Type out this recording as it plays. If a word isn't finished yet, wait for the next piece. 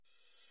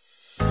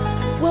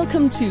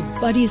Welcome to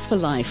Buddies for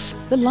Life,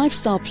 the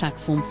lifestyle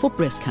platform for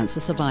breast cancer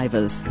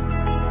survivors.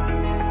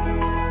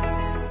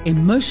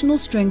 Emotional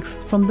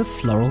Strength from the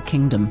Floral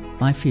Kingdom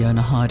by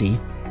Fiona Hardy.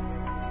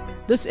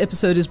 This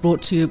episode is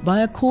brought to you by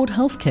Accord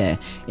Healthcare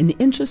in the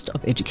interest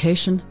of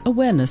education,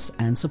 awareness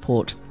and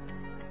support.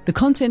 The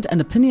content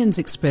and opinions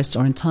expressed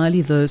are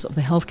entirely those of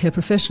the healthcare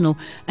professional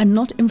and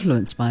not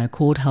influenced by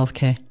Accord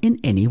Healthcare in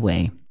any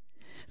way.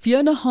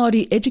 Fiona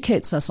Hardy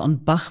educates us on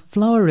Bach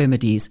flower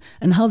remedies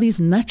and how these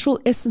natural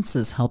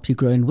essences help you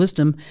grow in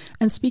wisdom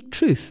and speak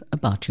truth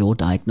about your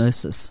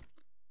diagnosis.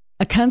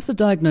 A cancer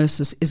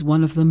diagnosis is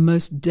one of the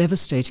most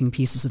devastating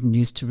pieces of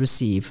news to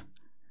receive.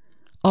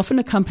 Often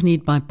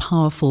accompanied by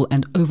powerful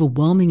and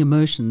overwhelming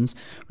emotions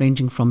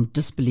ranging from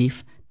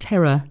disbelief,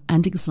 terror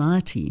and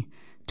anxiety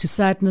to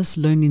sadness,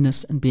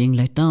 loneliness and being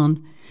let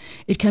down,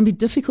 it can be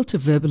difficult to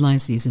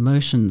verbalize these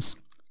emotions.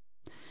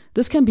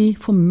 This can be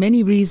for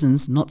many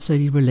reasons not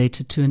solely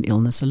related to an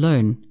illness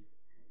alone.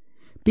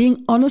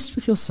 Being honest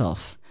with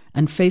yourself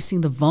and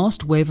facing the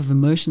vast wave of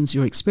emotions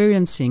you're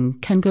experiencing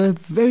can go a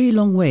very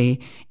long way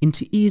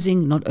into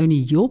easing not only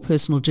your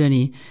personal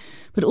journey,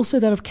 but also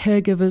that of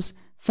caregivers,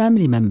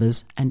 family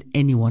members, and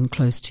anyone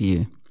close to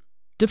you.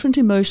 Different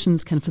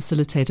emotions can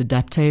facilitate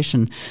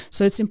adaptation,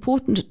 so it's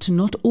important to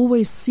not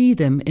always see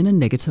them in a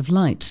negative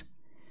light.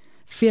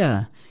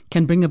 Fear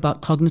can bring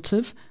about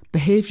cognitive,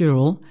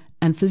 behavioral,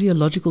 and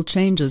physiological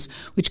changes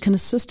which can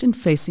assist in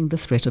facing the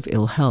threat of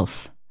ill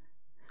health.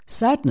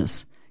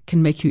 Sadness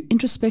can make you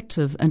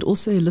introspective and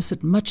also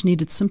elicit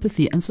much-needed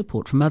sympathy and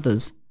support from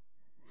others.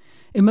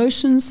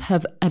 Emotions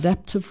have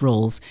adaptive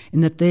roles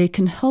in that they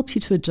can help you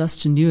to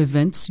adjust to new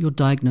events, your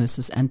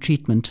diagnosis, and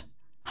treatment.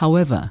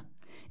 However,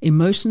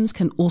 emotions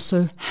can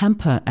also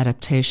hamper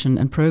adaptation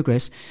and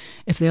progress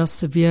if they are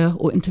severe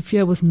or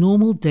interfere with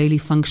normal daily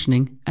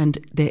functioning and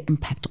their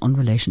impact on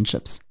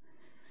relationships.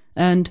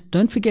 And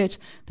don't forget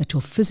that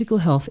your physical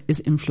health is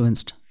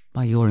influenced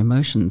by your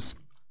emotions.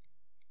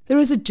 There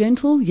is a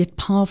gentle yet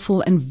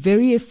powerful and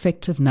very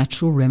effective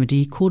natural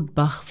remedy called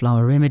Bach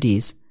flower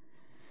remedies.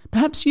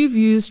 Perhaps you've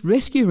used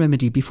Rescue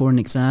Remedy before an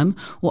exam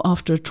or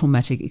after a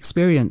traumatic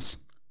experience.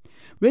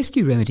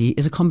 Rescue Remedy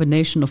is a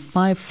combination of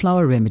 5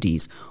 flower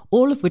remedies,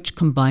 all of which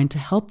combine to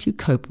help you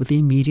cope with the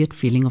immediate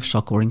feeling of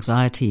shock or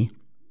anxiety.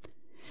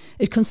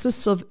 It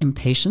consists of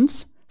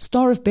impatience,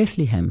 Star of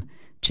Bethlehem,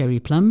 cherry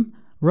plum,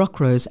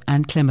 rock rose,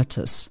 and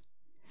clematis.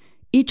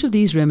 Each of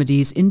these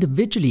remedies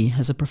individually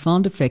has a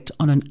profound effect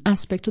on an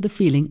aspect of the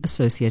feeling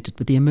associated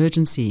with the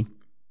emergency.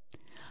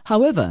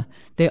 However,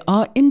 there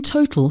are in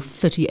total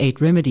 38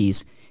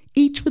 remedies,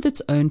 each with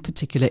its own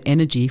particular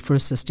energy for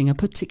assisting a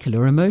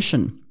particular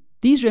emotion.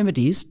 These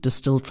remedies,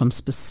 distilled from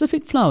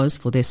specific flowers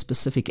for their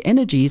specific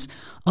energies,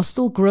 are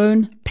still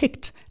grown,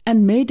 picked,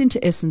 and made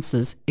into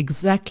essences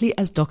exactly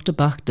as Dr.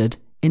 Bach did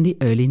in the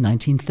early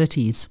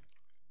 1930s.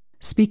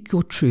 Speak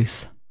your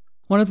truth.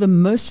 One of the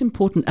most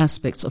important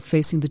aspects of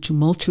facing the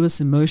tumultuous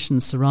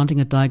emotions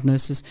surrounding a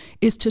diagnosis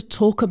is to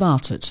talk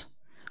about it,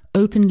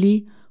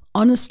 openly,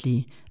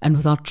 honestly, and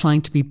without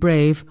trying to be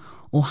brave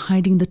or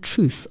hiding the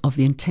truth of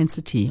the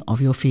intensity of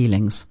your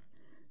feelings.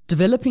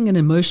 Developing an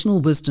emotional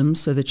wisdom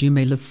so that you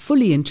may live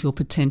fully into your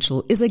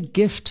potential is a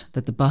gift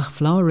that the Bach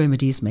flower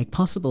remedies make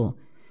possible.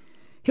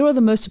 Here are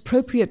the most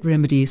appropriate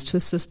remedies to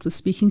assist with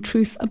speaking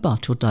truth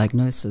about your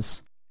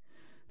diagnosis.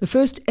 The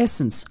first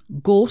essence,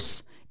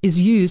 gorse, is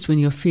used when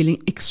you're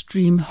feeling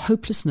extreme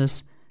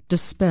hopelessness,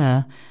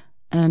 despair,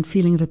 and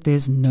feeling that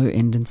there's no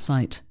end in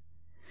sight.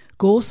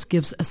 Gorse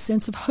gives a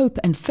sense of hope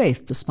and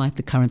faith despite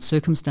the current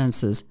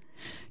circumstances.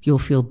 You'll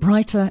feel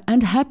brighter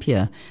and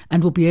happier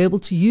and will be able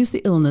to use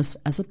the illness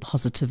as a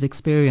positive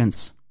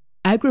experience.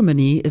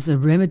 Agrimony is a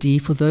remedy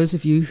for those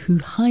of you who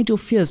hide your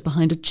fears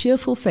behind a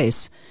cheerful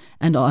face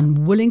and are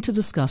unwilling to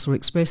discuss or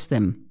express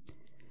them.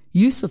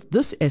 Use of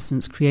this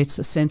essence creates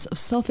a sense of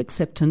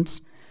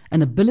self-acceptance,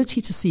 an ability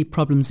to see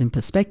problems in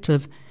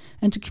perspective,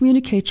 and to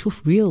communicate your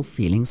real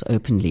feelings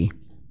openly.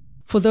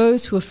 For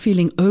those who are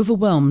feeling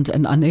overwhelmed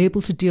and unable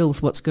to deal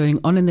with what's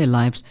going on in their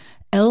lives,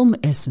 elm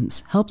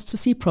essence helps to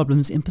see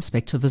problems in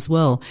perspective as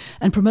well,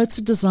 and promotes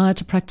a desire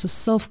to practice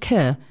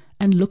self-care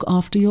and look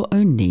after your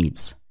own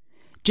needs.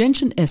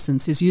 Gentian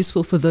essence is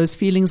useful for those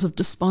feelings of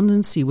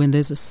despondency when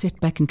there's a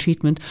setback in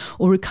treatment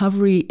or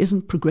recovery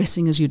isn't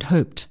progressing as you'd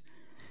hoped.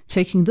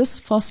 Taking this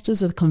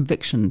fosters a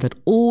conviction that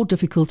all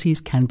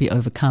difficulties can be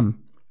overcome.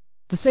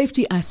 The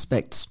safety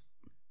aspects.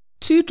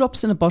 2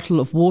 drops in a bottle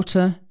of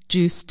water,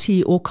 juice,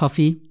 tea or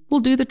coffee will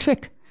do the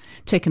trick.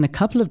 Taken a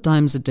couple of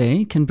times a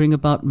day can bring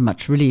about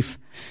much relief.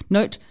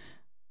 Note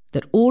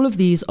that all of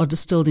these are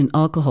distilled in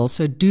alcohol,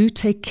 so do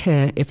take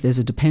care if there's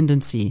a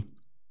dependency.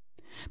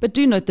 But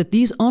do note that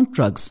these aren't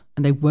drugs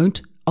and they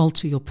won't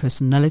alter your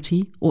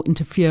personality or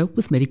interfere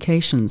with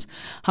medications.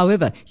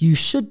 However, you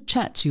should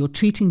chat to your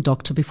treating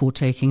doctor before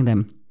taking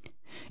them.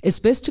 It's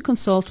best to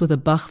consult with a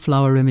Bach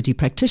flower remedy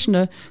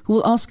practitioner who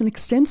will ask an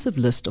extensive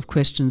list of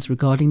questions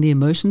regarding the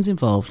emotions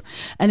involved,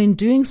 and in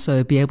doing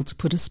so be able to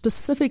put a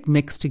specific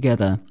mix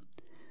together.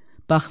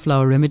 Bach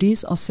flower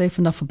remedies are safe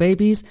enough for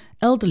babies,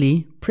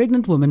 elderly,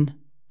 pregnant women,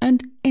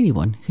 and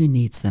anyone who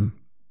needs them.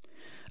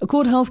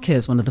 Accord Healthcare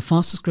is one of the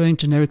fastest growing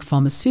generic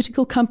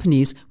pharmaceutical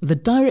companies with a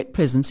direct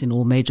presence in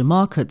all major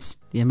markets,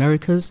 the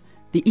Americas,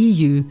 the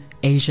EU,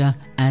 Asia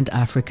and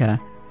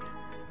Africa.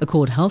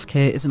 Accord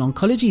Healthcare is an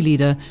oncology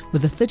leader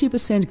with a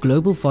 30%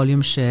 global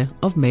volume share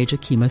of major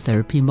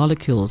chemotherapy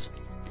molecules.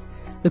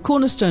 The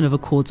cornerstone of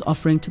Accord's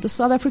offering to the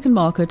South African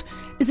market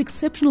is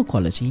exceptional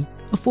quality,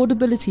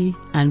 affordability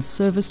and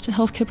service to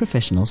healthcare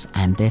professionals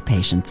and their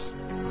patients.